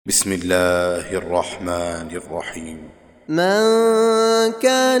بسم الله الرحمن الرحيم. من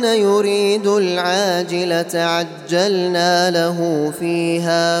كان يريد العاجلة عجلنا له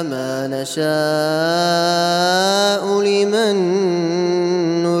فيها ما نشاء لمن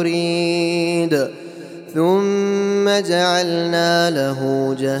نريد ثم جعلنا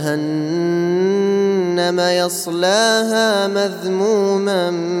له جهنم يصلاها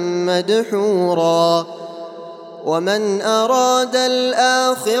مذموما مدحورا ومن أراد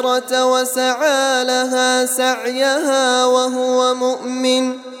الآخرة وسعى لها سعيها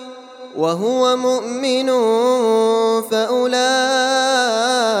وهو مؤمن فأولئك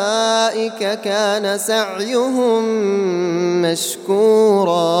كان سعيهم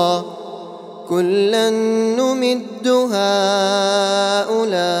مشكورا كلا نمد هؤلاء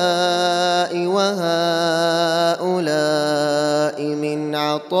وهؤلاء من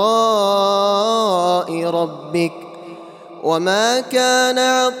عطاء ربك وما كان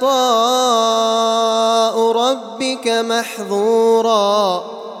عطاء ربك محظورا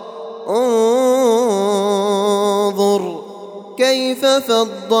انظر كيف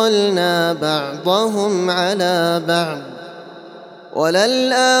فضلنا بعضهم على بعض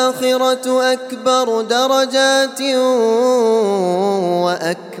وللآخرة أكبر درجات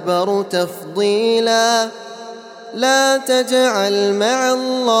وأكبر تفضيلا لا تجعل مع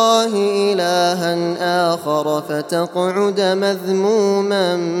الله إلها آخر فتقعد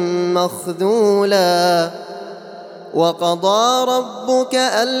مذموما مخذولا وقضى ربك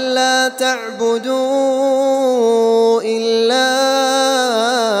ألا تعبدوا إلا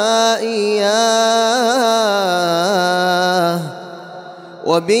إياه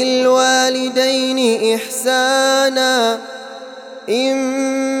وبالوالدين إحسانا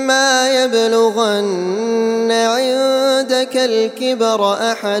إما يبلغن عندك الكبر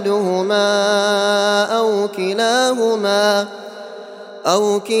أحدهما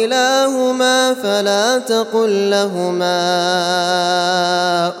أو كلاهما فلا تقل لهما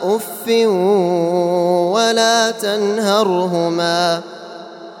أف ولا تنهرهما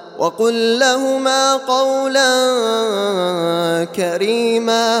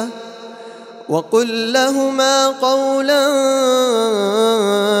وقل لهما قولا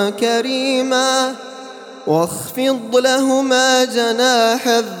كريما واخفض لهما جناح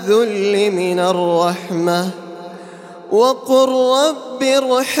الذل من الرحمة وقل رب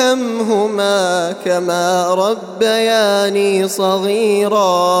ارحمهما كما ربياني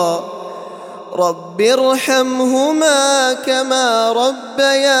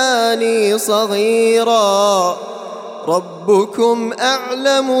صغيرا ربكم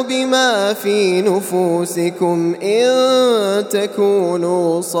أعلم بما في نفوسكم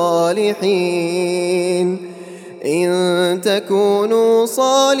إن تكونوا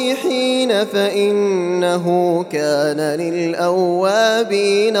صالحين فإنه كان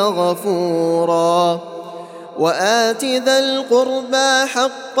للأوابين غفورا وآت ذا القربى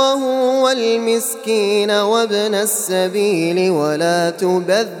حقه والمسكين وابن السبيل ولا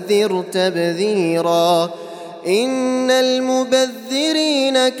تبذر تبذيرا إن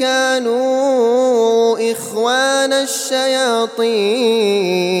المبذرين كانوا إخوان الشياطين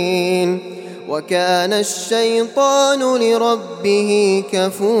وكان الشيطان لربه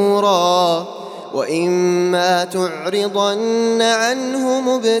كفورا وإما تعرضن عنهم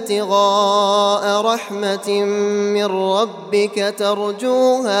ابتغاء رحمة من ربك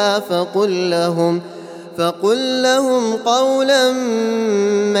ترجوها فقل لهم قولا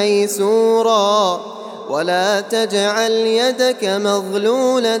ميسورا ولا تجعل يدك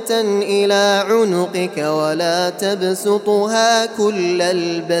مغلولة إلى عنقك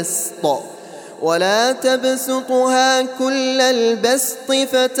ولا تبسطها كل البسط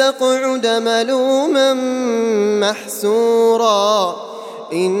فتقعد ملوما محسورا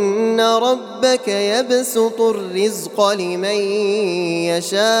إن ربك يبسط الرزق لمن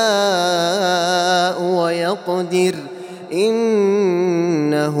يشاء ويقدر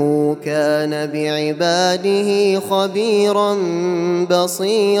إنه كان بعباده خبيرا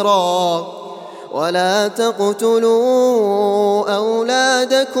بصيرا ولا تقتلوا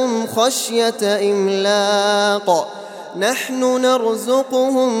أولادكم خشية إملاق نحن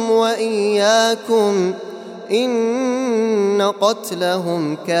نرزقهم وإياكم إن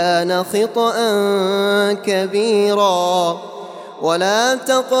قتلهم كان خطأ كبيرا ولا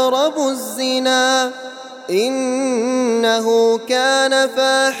تقربوا الزنا إنه كان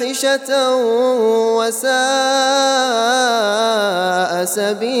فاحشة وساء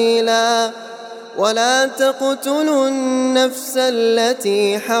سبيلا ولا تقتلوا النفس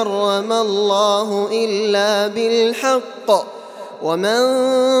التي حرم الله إلا بالحق ومن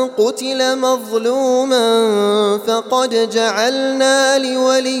قتل مظلوما فقد جعلنا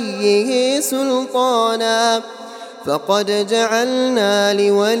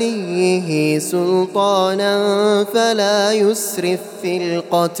لوليه سلطانا فلا يسرف في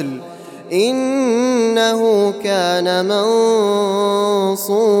القتل إنه كان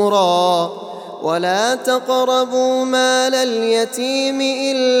منصورا. ولا تقربوا مال اليتيم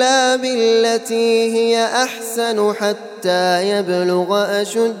إلا بالتي هي أحسن حتى يبلغ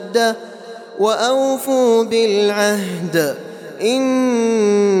أشده وأوفوا بالعهد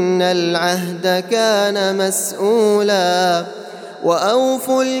إن العهد كان مسؤولا.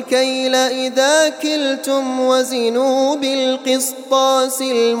 وأوفوا الكيل إذا كلتم وزنوا بالقسطاس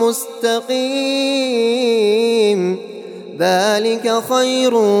المستقيم ذلك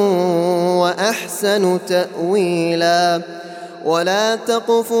خير وأحسن تأويلا. ولا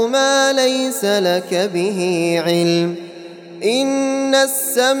تقف ما ليس لك به علم إن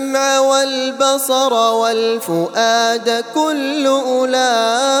السمع والبصر والفؤاد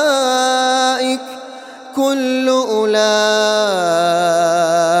كل أولئك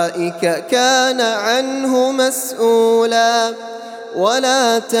كان عنه مسؤولا.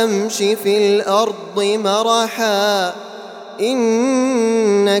 ولا تمش في الأرض مرحا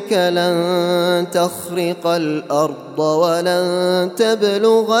إنك لن تخرق الأرض ولن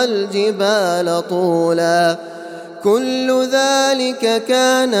تبلغ الجبال طولا كل ذلك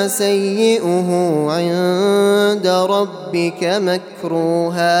كان سيئه عند ربك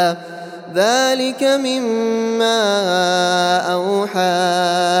مكروها. ذلك مما أوحى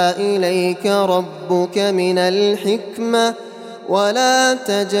إليك ربك من الحكمة ولا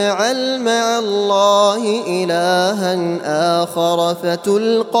تجعل مع الله إلها آخر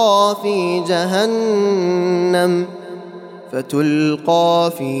فتلقى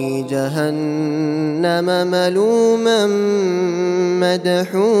في جهنم ملوما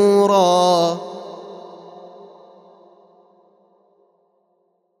مدحورا.